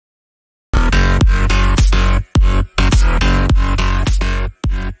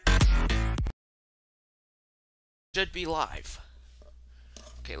Should be live.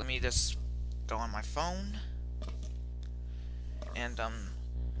 Okay, let me just go on my phone and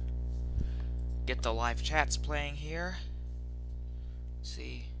get the live chats playing here. Let's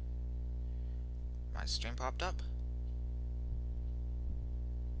see. My stream popped up.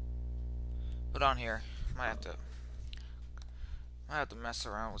 Hold on here. Might have to mess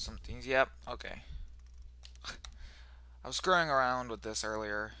around with some things. Yep, okay. I was screwing around with this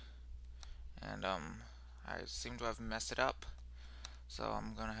earlier and I seem to have messed it up. So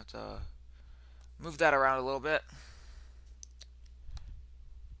I'm gonna have to move that around a little bit.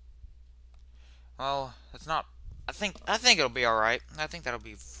 Well, it's not. I think it'll be all right. I think that'll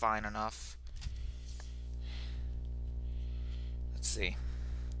be fine enough. Let's see.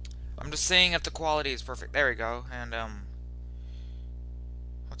 I'm just seeing if the quality is perfect. There we go. And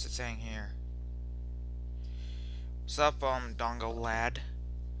what's it saying here? What's up, Dongo lad?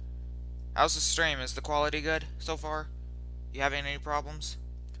 How's the stream? Is the quality good so far? You having any problems?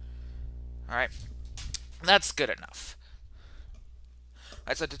 All right, that's good enough.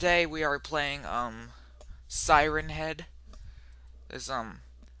 Alright, so today we are playing Siren Head.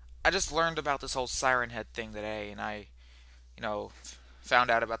 I just learned about this whole Siren Head thing today, and I, found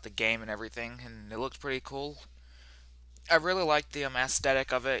out about the game and everything, and it looked pretty cool. I really liked the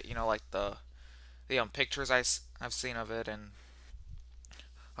aesthetic of it, like the pictures I've seen of it, and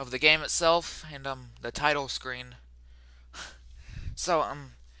of the game itself, and the title screen. So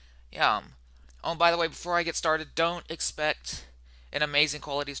yeah. Oh, by the way, before I get started, don't expect an amazing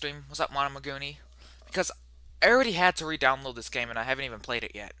quality stream. What's up, Mono Magoonie? Because I already had to re-download this game, and I haven't even played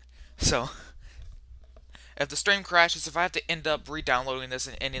it yet. So if the stream crashes, if I have to end up re-downloading this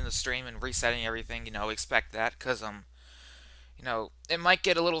and ending the stream and resetting everything, expect that, because it might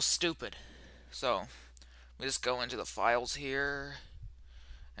get a little stupid. So let me just go into the files here,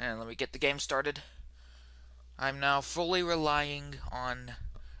 and let me get the game started. I'm now fully relying on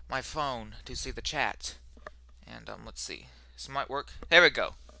my phone to see the chat. And let's see. This might work. There we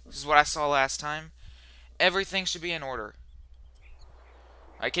go. This is what I saw last time. Everything should be in order.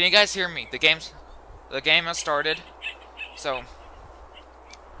 Alright, can you guys hear me? The game has started. So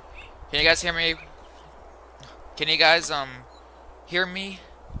can you guys hear me? Can you guys hear me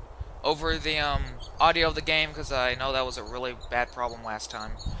over the audio of the game? Because I know that was a really bad problem last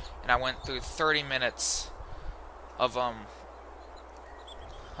time. And I went through 30 minutes of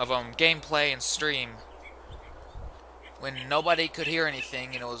gameplay and stream when nobody could hear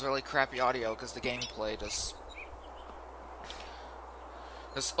anything, and it was really crappy audio because the gameplay just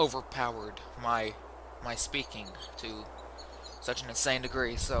overpowered my speaking to such an insane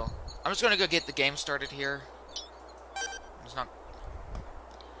degree. So I'm just gonna go get the game started here. It's not,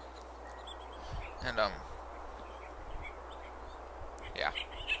 and yeah.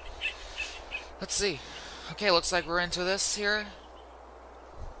 Let's see. Okay, looks like we're into this here.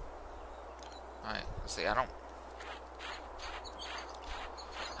 Alright, let's see,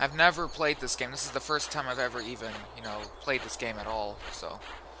 I've never played this game. This is the first time I've ever even, played this game at all, so.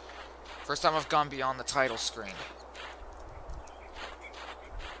 First time I've gone beyond the title screen.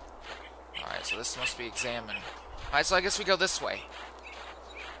 Alright, so this must be examined. Alright, so I guess we go this way.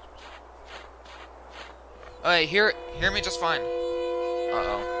 Alright, hear me just fine.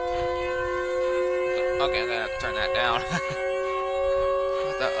 Uh-oh. Okay, I'm gonna have to turn that down.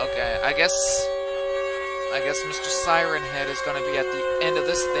 Okay, I guess Mr. Siren Head is gonna be at the end of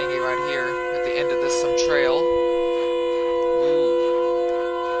this thingy right here. At the end of this trail. Ooh.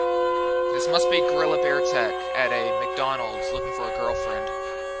 This must be Gorilla Bear Tech at a McDonald's looking for a girlfriend.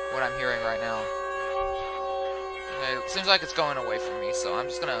 What I'm hearing right now. Okay, it seems like it's going away from me, so I'm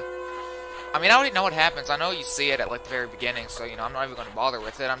just gonna... I mean, I already know what happens. I know you see it at, like, the very beginning, so, I'm not even gonna bother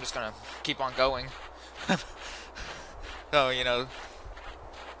with it. I'm just gonna keep on going. So,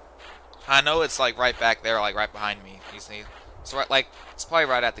 I know it's like right back there, like right behind me. You see, it's right, like it's probably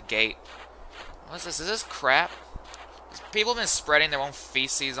right at the gate. What is this? Is this crap? People have been spreading their own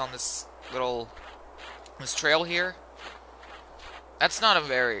feces on this trail here. That's not a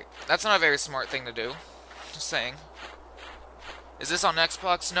very smart thing to do. Just saying. Is this on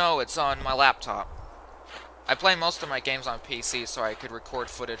Xbox? No, it's on my laptop. I play most of my games on PC, so I could record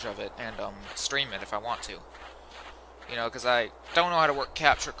footage of it and stream it if I want to. Because I don't know how to work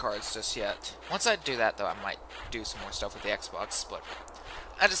capture cards just yet. Once I do that, though, I might do some more stuff with the Xbox, but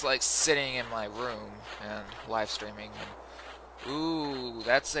I just like sitting in my room and live streaming. And, ooh,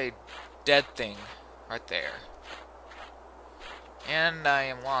 that's a dead thing right there. And I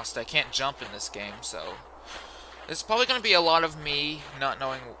am lost. I can't jump in this game, so it's probably going to be a lot of me not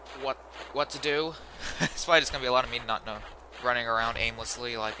knowing what to do. It's probably just going to be a lot of me not running around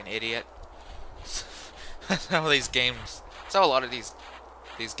aimlessly like an idiot. That's how these games. That's how a lot of these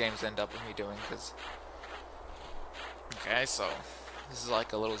games end up with me doing. Cause okay, so this is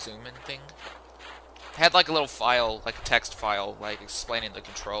like a little zoom in thing. I had like a little file, like a text file, like explaining the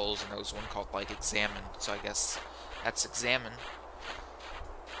controls, and there was one called like examine. So I guess that's examine.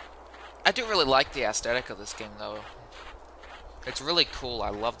 I do really like the aesthetic of this game though. It's really cool. I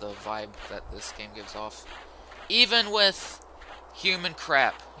love the vibe that this game gives off. Even with human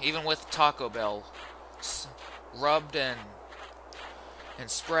crap, even with Taco Bell rubbed and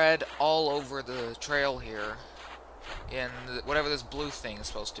spread all over the trail here in whatever this blue thing is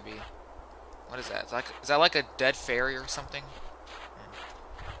supposed to be. What is that? Is that like a dead fairy or something?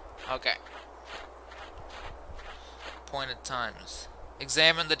 Okay. Appointed times.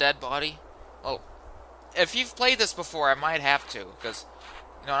 Examine the dead body. Oh, if you've played this before, I might have to, because,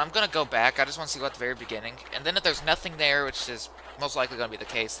 you know, I'm going to go back. I just want to see what at the very beginning. And then if there's nothing there, which is most likely going to be the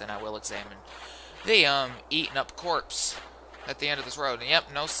case, then I will examine the, eaten up corpse at the end of this road. And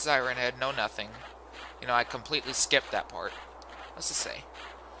yep, no Siren Head, no nothing. You know, I completely skipped that part. What's this say?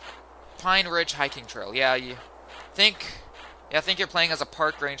 Pine Ridge Hiking Trail. Yeah, I think you're playing as a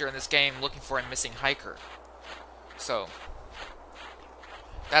park ranger in this game looking for a missing hiker. So,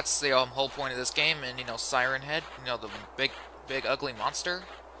 that's the whole point of this game, and, you know, Siren Head, you know, the big ugly monster.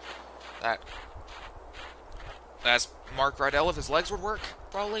 That's Mark Rydell if his legs would work,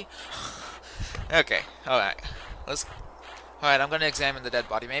 probably. Okay, alright. Alright, I'm gonna examine the dead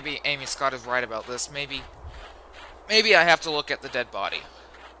body. Maybe Amy Scott is right about this. Maybe I have to look at the dead body.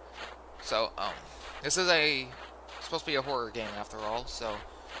 So, this is supposed to be a horror game after all, so,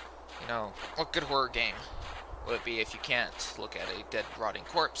 you know, what good horror game would it be if you can't look at a dead, rotting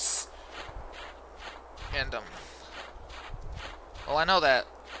corpse? And, well, I know that,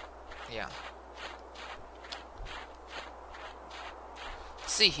 yeah.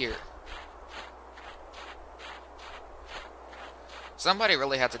 Let's see here. Somebody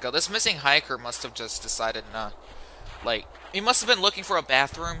really had to go. This missing hiker must have just decided, nah, like, he must have been looking for a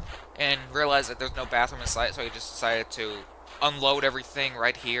bathroom and realized that there's no bathroom in sight, so he just decided to unload everything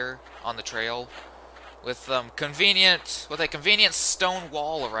right here on the trail with a convenient stone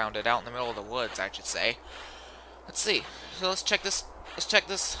wall around it out in the middle of the woods, I should say. Let's see. So let's check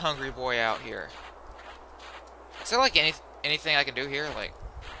this hungry boy out here. Is there like anything I can do here? Like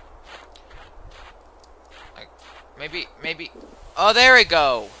maybe. Oh, there we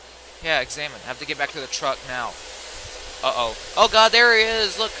go. Yeah, examine. I have to get back to the truck now. Uh-oh. Oh, God, there he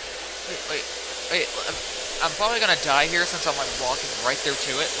is. Look. Wait. I'm probably going to die here since I'm, like, walking right there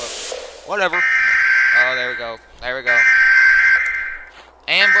to it, but whatever. Oh, there we go. There we go.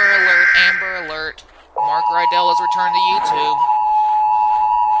 Amber alert. Mark Rydell has returned to YouTube.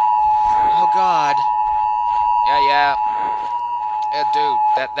 Oh, God. Yeah, dude.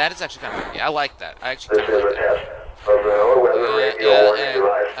 That is actually kind of... Yeah, I like that. I actually kind of like that.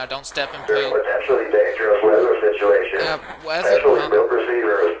 Yeah, don't step in poop. Potentially dangerous weather situation. Weather.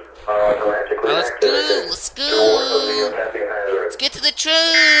 Let's go. Let's get to the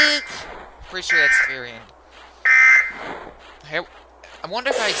truck. Pretty sure that's Syrian. Hey, I wonder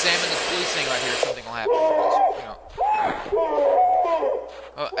if I examine this blue thing right here, something will happen. You know.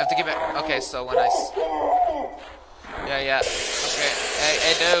 Oh, I have to get back. Okay, so when yeah. Okay.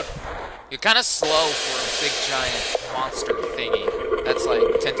 Hey, dude. You're kind of slow for a big giant monster thingy. That's like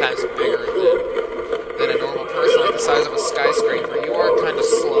 10 times bigger than a normal person, like the size of a skyscraper. You are kind of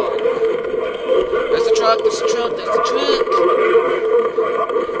slow. There's the truck.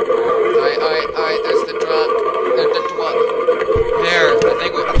 Alright, there's the truck. There,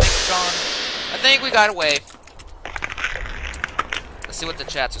 I think we got away. Let's see what the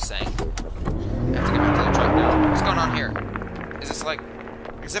chats are saying. I have to get back to the truck now. What's going on here? Is this like...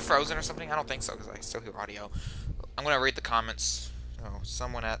 Is it frozen or something? I don't think so, because I still hear audio. I'm gonna read the comments. Oh,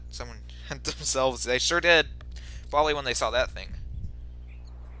 someone had themselves. They sure did. Probably when they saw that thing.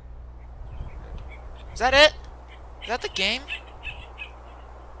 Is that it? Is that the game?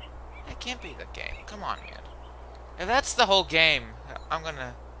 That can't be the game. Come on, man. If that's the whole game, I'm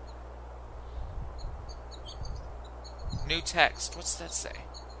gonna... New text. What's that say?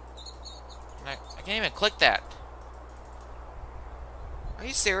 I can't even click that. Are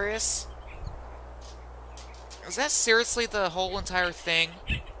you serious? Is that seriously the whole entire thing?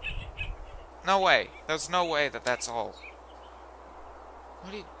 No way. There's no way that that's all.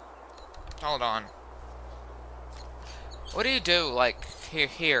 What do you... Hold on. What do you do, like,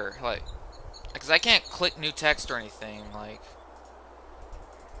 here, like... Because I can't click new text or anything, like...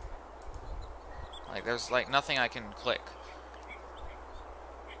 Like, there's, like, nothing I can click.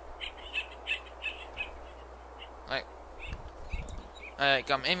 Like...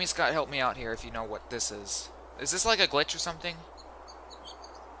 Amy Scott, help me out here if you know what this is. Is this like a glitch or something?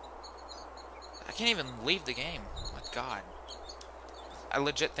 I can't even leave the game. My God. I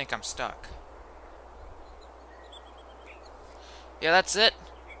legit think I'm stuck. Yeah, that's it?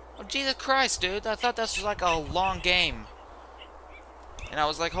 Oh, Jesus Christ, dude. I thought this was like a long game. And I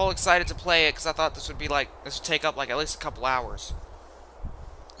was like whole excited to play it because I thought this would be like, this would take up like at least a couple hours.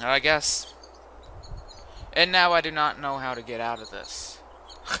 I guess. And now I do not know how to get out of this.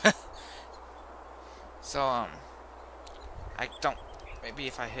 So, I don't, maybe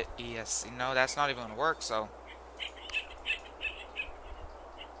if I hit ESC, no, that's not even gonna work, so.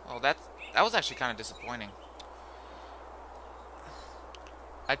 Oh, that was actually kind of disappointing.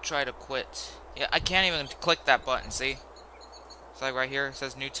 I try to quit. Yeah, I can't even click that button, see? It's like right here, it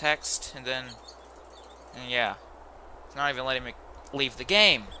says new text, and yeah. It's not even letting me leave the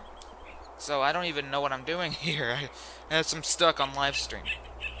game. So I don't even know what I'm doing here. I'm stuck on live stream.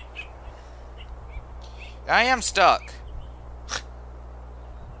 I am stuck.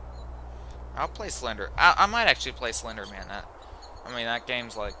 I'll play Slender. I might actually play Slender Man. That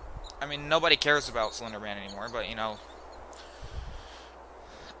game's like... nobody cares about Slender Man anymore, but, you know...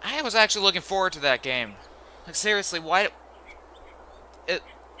 I was actually looking forward to that game. Like, seriously, why...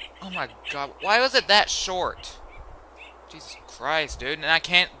 Oh my God. Why was it that short? Jesus Christ, dude. And I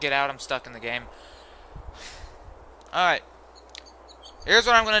can't get out. I'm stuck in the game. Alright. Here's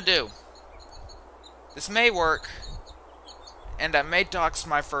what I'm gonna do. This may work. And I may dox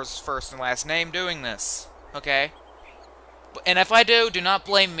my first and last name doing this. Okay? And if I do not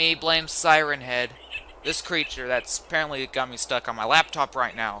blame me. Blame Siren Head. This creature that's apparently got me stuck on my laptop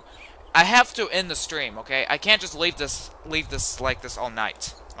right now. I have to end the stream, okay? I can't just leave this like this all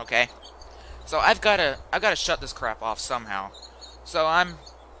night, okay? So I've gotta shut this crap off somehow. So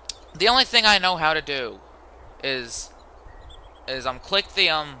the only thing I know how to do is click the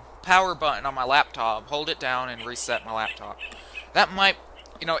power button on my laptop, hold it down, and reset my laptop. That might,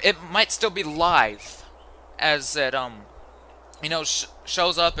 it might still be live, as it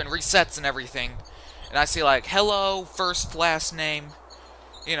shows up and resets and everything. And I see like, hello, first, last name,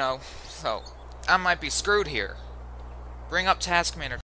 so I might be screwed here. Bring up task manager.